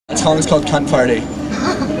That song is called Cunt Party.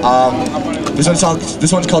 This one's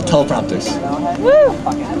called Teleprompters. Woo!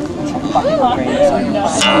 Saw you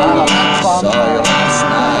last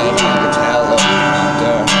night on the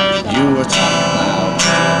teleprompter. You were talking loud.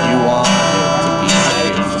 You wanted to be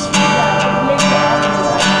saved.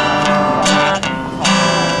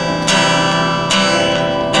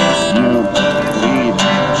 You bleed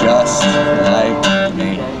just like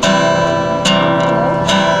me.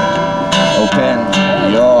 Open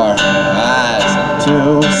your eyes to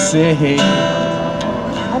see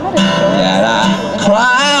that I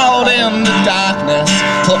crowd in the darkness,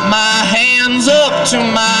 put my hands up to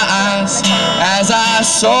my eyes as I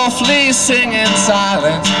softly sing in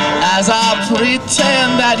silence, as I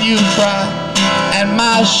pretend that you cry, and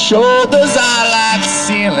my shoulders are like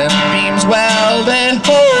ceiling beams, well they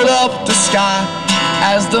hold up the sky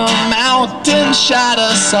as the mountains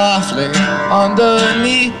shadow softly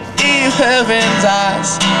underneath heaven's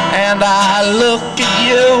eyes, and I look at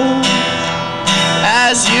you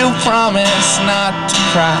as you promised not to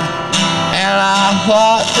cry, and I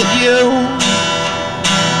thought that you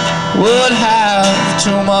would have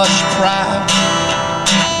too much pride,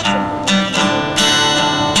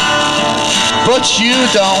 but you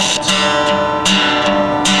don't.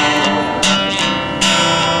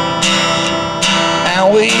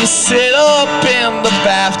 And we sit up in the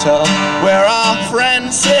bathtub where our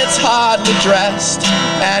friend sits hardly dressed,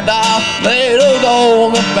 and our little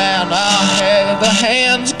old man, our head, the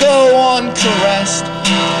hands go uncaressed,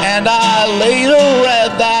 and I later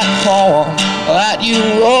read that poem that you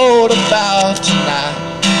wrote about tonight.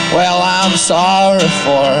 Well, I'm sorry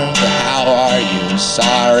for the how are you,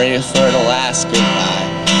 sorry for the last goodbye.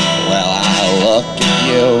 Well, I look at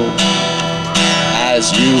you as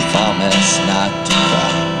you promised not to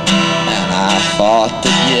cry, and I thought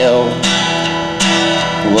that you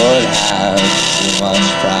would have too much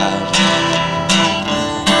pride,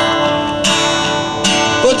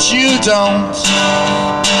 but you don't.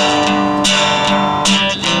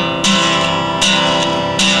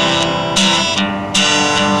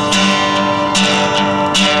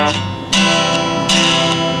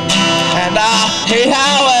 And I hate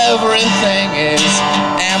how everything is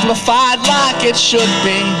amplified like it should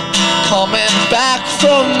be, coming back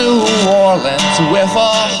from New Orleans with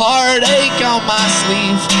a heartache on my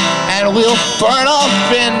sleeve, and we'll burn up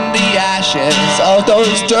in the ashes of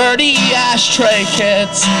those dirty ashtray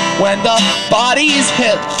kids when the bodies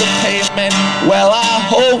hit the pavement. Well, I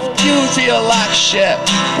hope you feel like shit.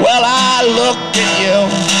 Well, I look at you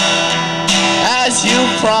as you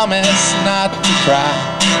promised not to cry,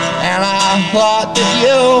 and I thought that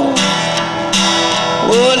you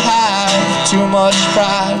would have too much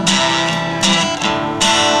pride,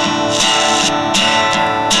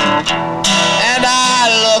 and I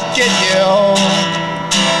look at you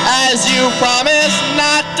as you promised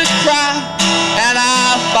not to cry, and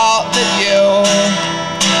I thought that you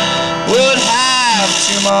would have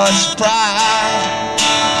too much pride,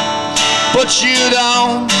 but you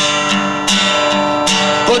don't,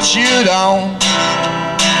 but you don't,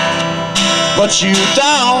 but you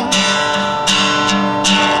don't,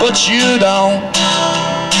 but you don't.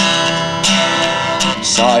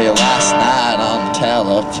 Saw you last night on the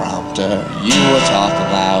teleprompter. You were talking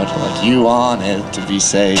loud like you wanted to be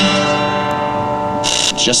saved.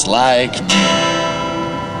 Just like me,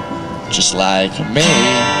 just like me,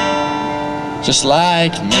 just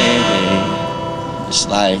like me, just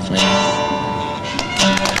like me.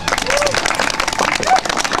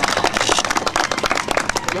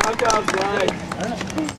 Knockouts live.